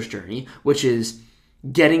first hero's journey, which is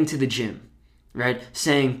getting to the gym, right?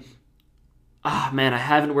 Saying, man, I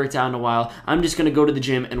haven't worked out in a while. I'm just going to go to the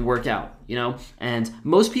gym and work out, And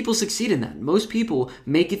most people succeed in that. Most people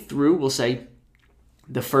make it through, we'll say,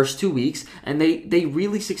 the first 2 weeks, and they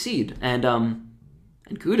really succeed. And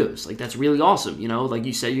kudos. Like, that's really awesome, Like,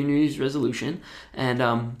 you set your New Year's resolution, and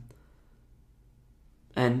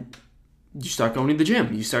you start going to the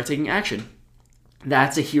gym. You start taking action.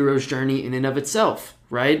 That's a hero's journey in and of itself,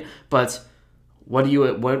 right? But what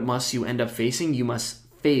must you end up facing? You must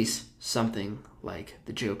face something like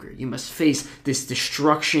the Joker. You must face this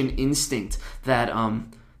destruction instinct that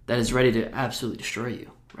is ready to absolutely destroy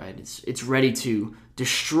you, right? It's ready to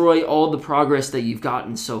destroy all the progress that you've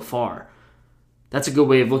gotten so far. That's a good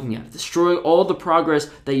way of looking at it. Destroy all the progress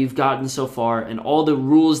that you've gotten so far, and all the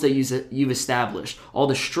rules that you've established, all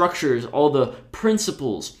the structures, all the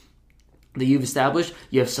principles that you've established.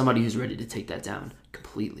 You have somebody who's ready to take that down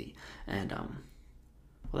completely. And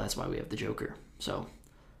well, that's why we have the Joker. So,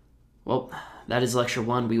 well, that is lecture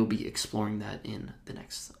 1. We will be exploring that in the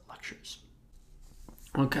next lectures.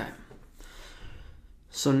 Okay.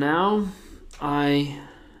 So now I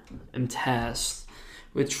am tasked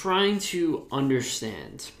with trying to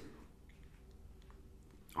understand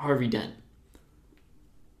Harvey Dent.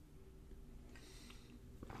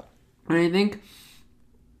 And I think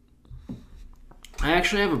I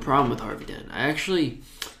actually have a problem with Harvey Dent.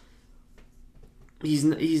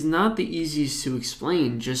 He's not the easiest to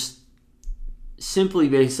explain, just simply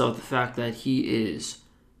based off the fact that he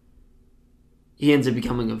ends up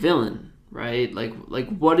becoming a villain, right? Like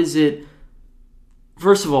what is it?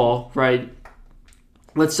 First of all, right,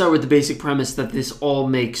 let's start with the basic premise that this all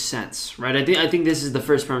makes sense, right? I think this is the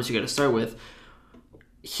first premise you got to start with.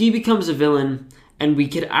 He becomes a villain, and we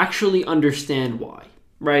could actually understand why,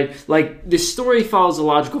 right? Like, this story follows a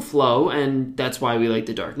logical flow, and that's why we like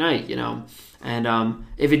The Dark Knight, And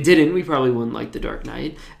if it didn't, we probably wouldn't like The Dark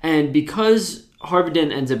Knight. And because Harvey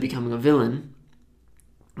Dent ends up becoming a villain,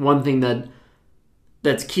 one thing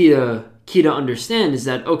that's key to understand is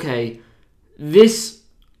that, okay, this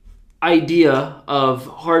idea of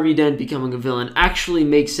Harvey Dent becoming a villain actually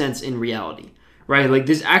makes sense in reality, right? Like,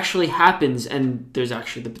 this actually happens, and there's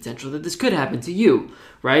actually the potential that this could happen to you,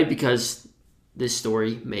 right? Because this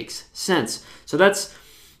story makes sense. So that's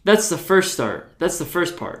the first start. That's the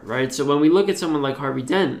first part, right? So when we look at someone like Harvey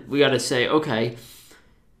Dent, we got to say, okay,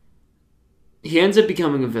 he ends up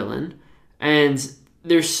becoming a villain, and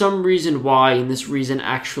there's some reason why, and this reason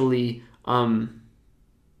actually,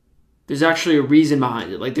 there's actually a reason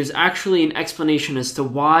behind it. Like, there's actually an explanation as to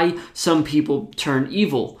why some people turn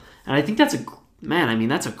evil. And I think that's a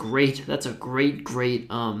great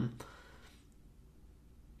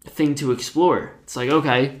thing to explore. It's like,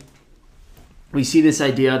 okay, we see this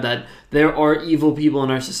idea that there are evil people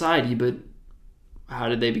in our society, but how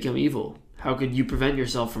did they become evil? How could you prevent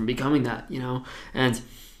yourself from becoming that, And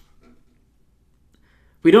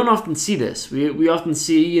we don't often see this. We often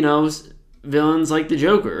see, villains like the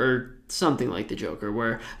Joker, or something like the Joker,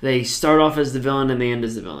 where they start off as the villain and they end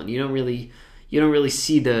as the villain. You don't really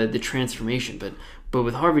see the transformation, but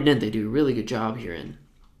with Harvey Dent, they do a really good job here. And,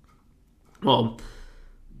 well,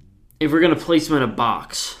 if we're gonna place him in a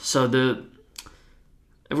box,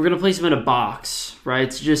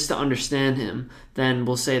 right, just to understand him, then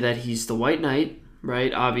we'll say that he's the White Knight,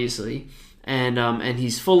 right, obviously, and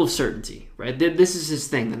he's full of certainty, right? This is his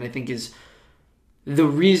thing that I think is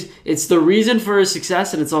it's the reason for his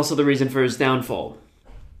success, and it's also the reason for his downfall.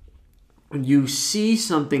 When you see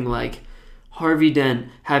something like Harvey Dent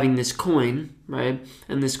having this coin, right?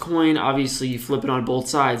 And this coin, obviously, you flip it on both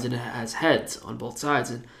sides, and it has heads on both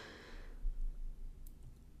sides. And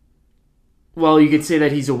well, you could say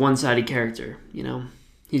that he's a one-sided character.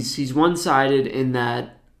 He's one-sided in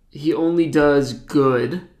that he only does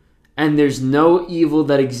good, and there's no evil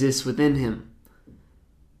that exists within him.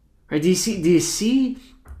 Right? Do you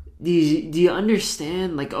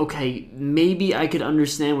understand? Like, okay, maybe I could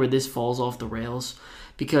understand where this falls off the rails,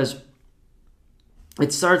 because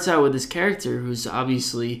it starts out with this character who's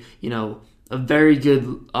obviously, a very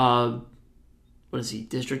good, what is he,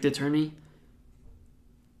 district attorney?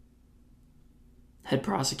 Head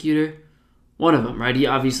prosecutor? One of them, right? He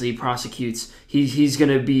obviously prosecutes. He's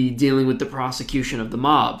going to be dealing with the prosecution of the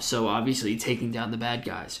mob, so obviously taking down the bad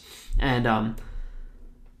guys. And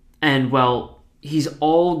well, he's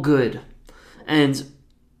all good. And,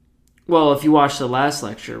 well, if you watch the last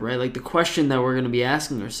lecture, right, like the question that we're going to be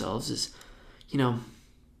asking ourselves is,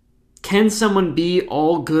 can someone be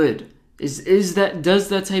all good? Does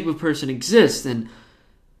that type of person exist? And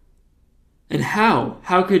how?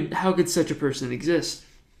 How could such a person exist?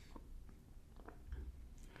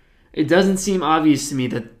 It doesn't seem obvious to me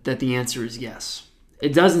that the answer is yes.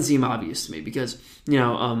 It doesn't seem obvious to me because,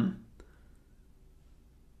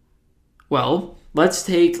 well, let's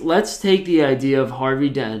take the idea of Harvey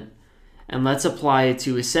Dent and let's apply it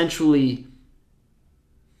to essentially,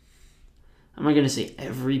 I'm not going to say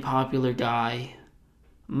every popular guy,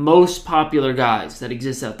 most popular guys that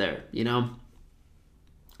exist out there,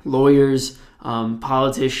 lawyers,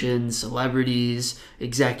 politicians, celebrities,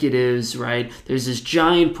 executives, right? There's this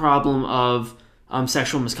giant problem of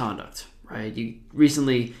sexual misconduct, right? You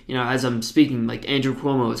recently, as I'm speaking, like Andrew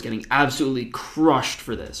Cuomo is getting absolutely crushed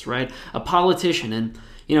for this, right? A politician, and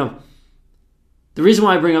the reason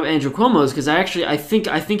why I bring up Andrew Cuomo is because I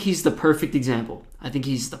think he's the perfect example. I think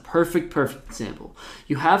he's the perfect example.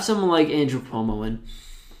 You have someone like Andrew Cuomo, and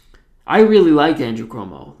I really liked Andrew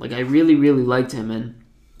Cuomo. Like I really, really liked him, and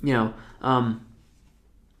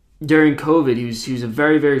during COVID, he was a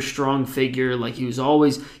very, very strong figure. Like he was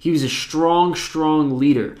a strong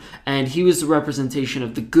leader, and he was the representation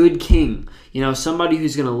of the good king. Somebody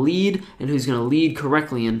who's going to lead and who's going to lead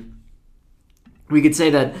correctly. And we could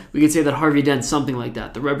say that Harvey Dent's something like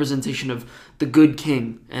that, the representation of the good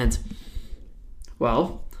king. And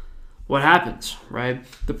well, what happens, right?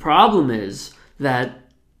 The problem is that,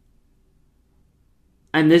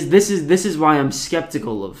 and this is why I'm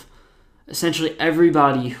skeptical of essentially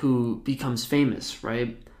everybody who becomes famous,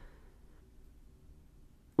 right?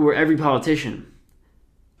 Or every politician.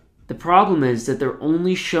 The problem is that they're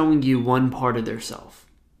only showing you one part of their self,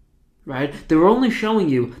 right? They're only showing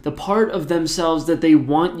you the part of themselves that they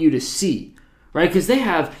want you to see, right? Because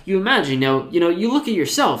you imagine, you look at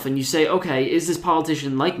yourself and you say, okay, is this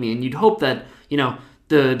politician like me? And you'd hope that,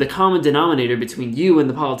 the common denominator between you and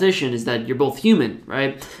the politician is that you're both human,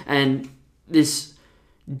 right? And this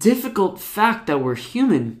difficult fact that we're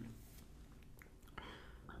human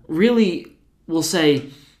really, we'll say,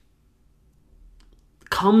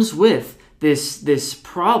 comes with this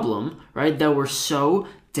problem, right? That we're so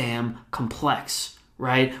damn complex,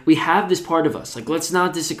 right? We have this part of us. Like, let's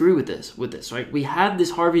not disagree with this, right? We have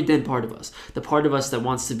this Harvey Dent part of us, the part of us that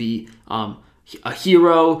wants to be a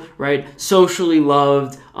hero, right? Socially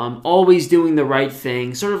loved, always doing the right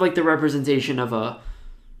thing, sort of like the representation of a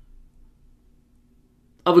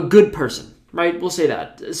good person, right? We'll say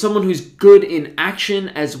that. Someone who's good in action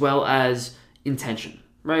as well as intention,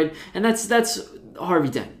 right? And that's Harvey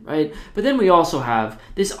Dent, right? But then we also have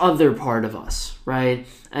this other part of us, right?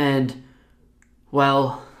 And,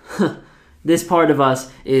 well, this part of us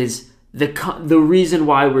is the reason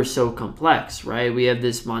why we're so complex, right? We have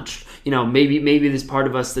this much, maybe this part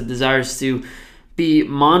of us that desires to be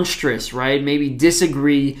monstrous, right? Maybe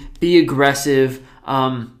disagree, be aggressive,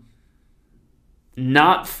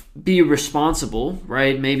 not be responsible,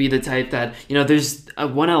 right? Maybe the type that, there's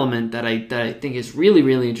one element that I think is really,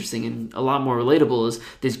 really interesting and a lot more relatable is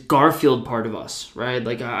this Garfield part of us, right?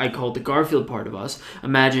 Like I call it the Garfield part of us.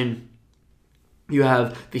 Imagine you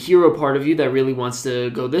have the hero part of you that really wants to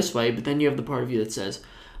go this way, but then you have the part of you that says,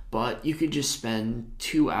 but you could just spend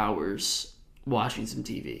 2 hours watching some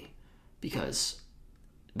TV because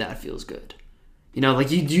that feels good.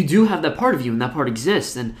 Like you do have that part of you, and that part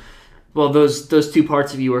exists, and well, those two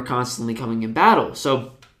parts of you are constantly coming in battle.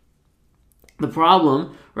 So The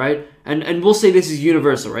problem, right, and we'll say this is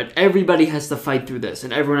universal, right? Everybody has to fight through this,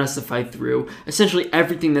 and everyone has to fight through essentially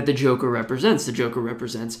everything that the Joker represents. The Joker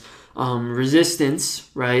represents resistance,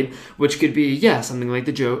 right, which could be, something like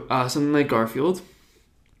something like Garfield,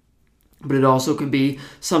 but it also could be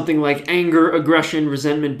something like anger, aggression,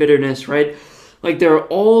 resentment, bitterness, right? Like, there are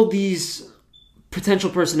all these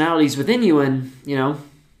potential personalities within you, and,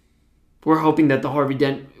 we're hoping that the Harvey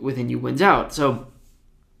Dent within you wins out. So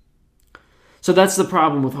that's the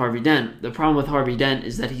problem with Harvey Dent. The problem with Harvey Dent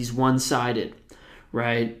is that he's one-sided,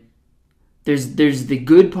 right? There's the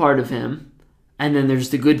good part of him, and then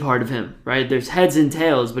there's the good part of him, right? There's heads and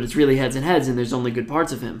tails, but it's really heads and heads, and there's only good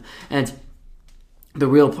parts of him. And the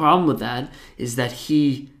real problem with that is that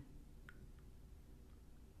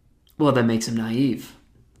that makes him naive,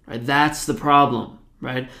 right? That's the problem,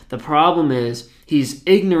 right? The problem is he's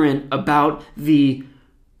ignorant about the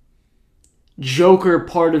Joker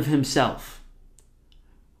part of himself.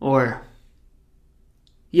 Or,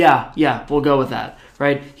 we'll go with that,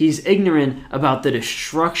 right? He's ignorant about the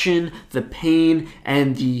destruction, the pain,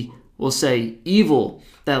 and the, we'll say, evil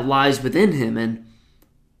that lies within him.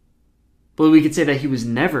 But we could say that he was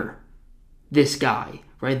never this guy,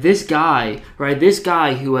 right? This guy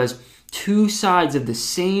who has two sides of the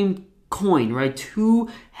same coin, right? Two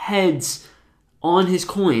heads on his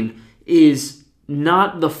coin is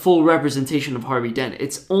not the full representation of Harvey Dent.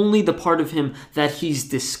 It's only the part of him that he's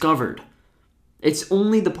discovered. It's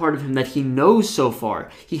only the part of him that he knows so far.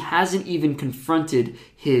 He hasn't even confronted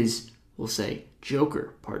his, we'll say,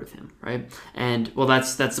 Joker part of him, right? And,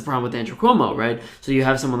 that's the problem with Andrew Cuomo, right? So you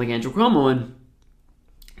have someone like Andrew Cuomo, and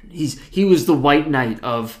he was the white knight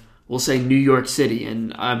of, we'll say, New York City,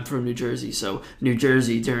 and I'm from New Jersey, so New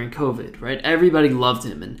Jersey during COVID, right? Everybody loved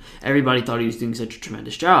him, and everybody thought he was doing such a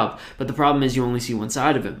tremendous job. But the problem is you only see one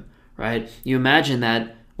side of him, right? You imagine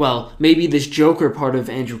that, maybe this Joker part of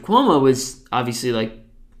Andrew Cuomo is obviously like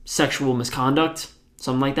sexual misconduct,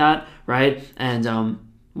 something like that, right? And,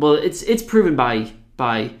 it's proven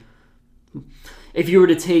by if you were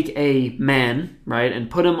to take a man, right, and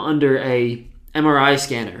put him under a MRI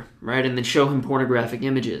scanner, right, and then show him pornographic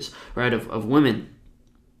images, right, of women,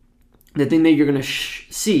 the thing that you're going to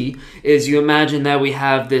see is you imagine that we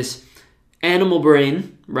have this animal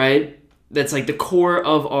brain, right, that's like the core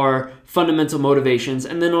of our fundamental motivations,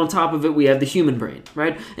 and then on top of it we have the human brain,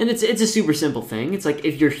 right? And it's a super simple thing. It's like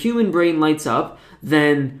if your human brain lights up,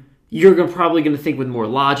 then you're probably going to think with more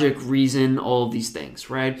logic, reason, all of these things,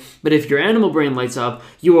 right? But if your animal brain lights up,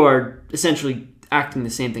 you are essentially acting the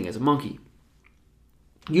same thing as a monkey.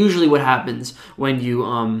 Usually what happens when you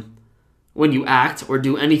act or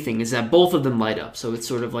do anything is that both of them light up. So it's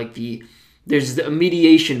sort of like there's a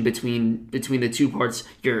mediation between the two parts,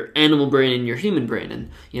 your animal brain and your human brain,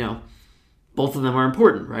 and both of them are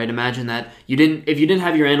important, right? Imagine that if you didn't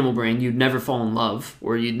have your animal brain, you'd never fall in love,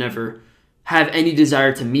 or you'd never have any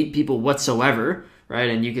desire to meet people whatsoever, right?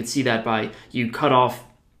 And you could see that by you cut off,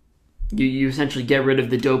 you essentially get rid of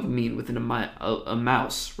the dopamine within a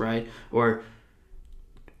mouse, right? Or,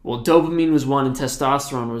 dopamine was one and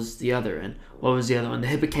testosterone was the other. And what was the other one? The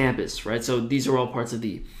hippocampus, right? So these are all parts of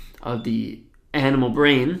the animal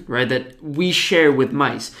brain, right, that we share with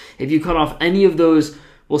mice. If you cut off any of those,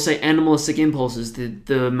 we'll say, animalistic impulses,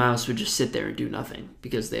 the mouse would just sit there and do nothing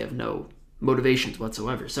because they have no motivations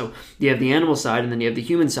whatsoever. So you have the animal side and then you have the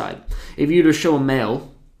human side. If you were to show a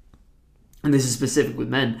male, and this is specific with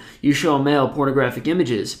men, you show a male pornographic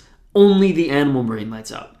images, only the animal brain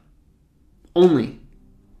lights up. Only.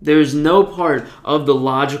 There's no part of the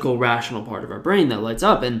logical, rational part of our brain that lights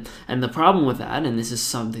up. And the problem with that, and this is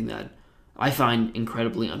something that I find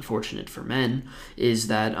incredibly unfortunate for men, is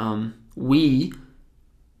that we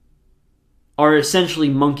are essentially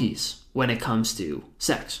monkeys when it comes to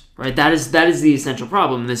sex, right? That is the essential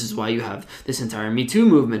problem. And this is why you have this entire Me Too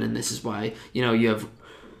movement, and this is why you have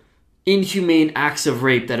inhumane acts of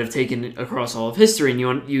rape that have taken across all of history.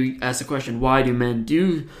 And you ask the question, why do men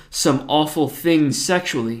do some awful things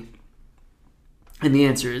sexually? And the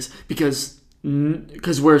answer is because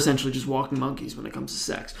we're essentially just walking monkeys when it comes to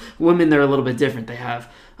sex. Women, they're a little bit different. They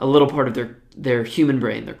have a little part of their human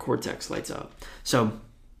brain, their cortex lights up. So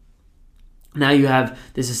now you have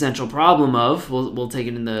this essential problem of, we'll take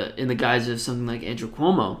it in the guise of something like Andrew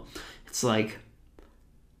Cuomo. It's like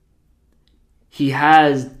he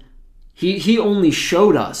only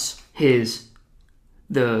showed us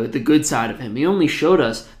the good side of him. He only showed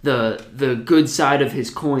us the good side of his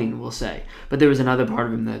coin, we'll say. But there was another part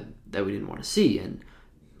of him that we didn't want to see, and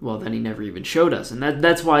then he never even showed us. And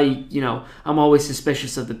that's why I'm always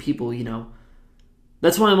suspicious of the people.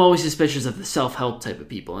 That's why I'm always suspicious of the self-help type of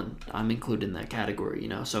people, and I'm included in that category.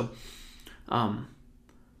 So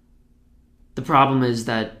The problem is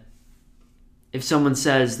that if someone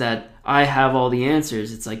says that I have all the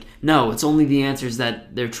answers, it's like, no, it's only the answers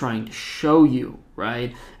that they're trying to show you,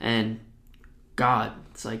 right? And God,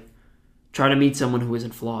 it's like, try to meet someone who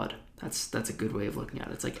isn't flawed. That's a good way of looking at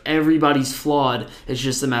it. It's like everybody's flawed. It's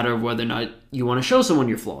just a matter of whether or not you want to show someone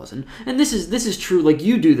your flaws. And this is true. Like,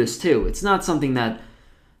 you do this too. It's not something that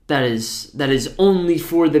is only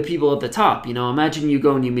for the people at the top. You know, imagine you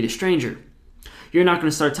go and you meet a stranger. You're not going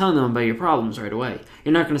to start telling them about your problems right away.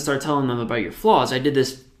 You're not going to start telling them about your flaws. I did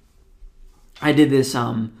this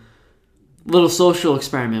little social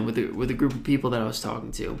experiment with a group of people that I was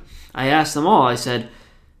talking to. I asked them all. I said,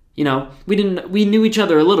 you know, we knew each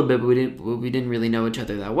other a little bit, but we didn't really know each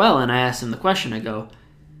other that well. And I asked them the question. I go,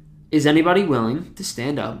 is anybody willing to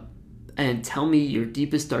stand up and tell me your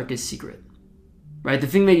deepest, darkest secret? Right? The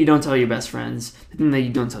thing that you don't tell your best friends, the thing that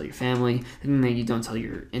you don't tell your family, the thing that you don't tell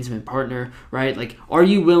your intimate partner, right? Like, are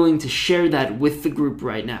you willing to share that with the group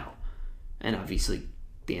right now? And obviously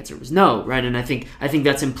the answer was no, right? And I think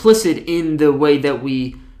that's implicit in the way that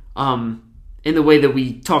we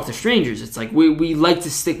talk to strangers. It's like we like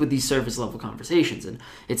to stick with these surface level conversations, and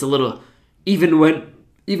it's a little, even when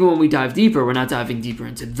we dive deeper, we're not diving deeper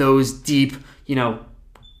into those deep, you know,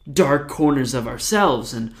 dark corners of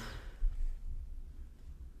ourselves. And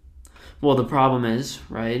well, the problem is,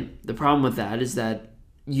 right? The problem with that is that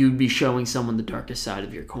you'd be showing someone the darkest side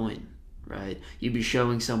of your coin, right? You'd be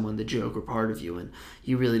showing someone the Joker part of you, and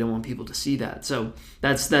you really don't want people to see that. So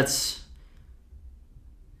that's the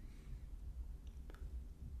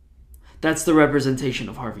representation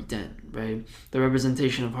of Harvey Dent, right? The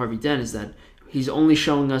representation of Harvey Dent is that he's only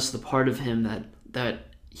showing us the part of him that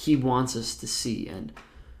he wants us to see, and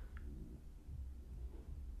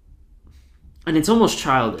it's almost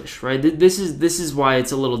childish, right? This is why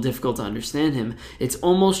it's a little difficult to understand him. It's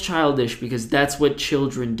almost childish because that's what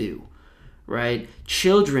children do, right?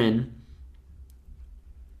 Children,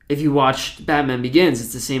 if you watch Batman Begins,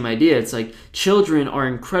 it's the same idea. It's like children are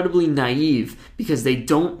incredibly naive because they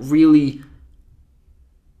don't really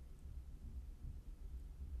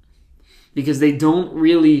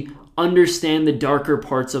understand the darker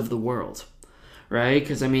parts of the world. Right?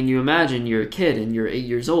 Because, I mean, you imagine you're a kid and you're 8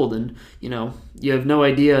 years old and, you know, you have no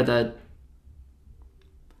idea that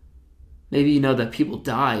maybe you know that people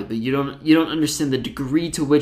die, but you don't understand the degree to which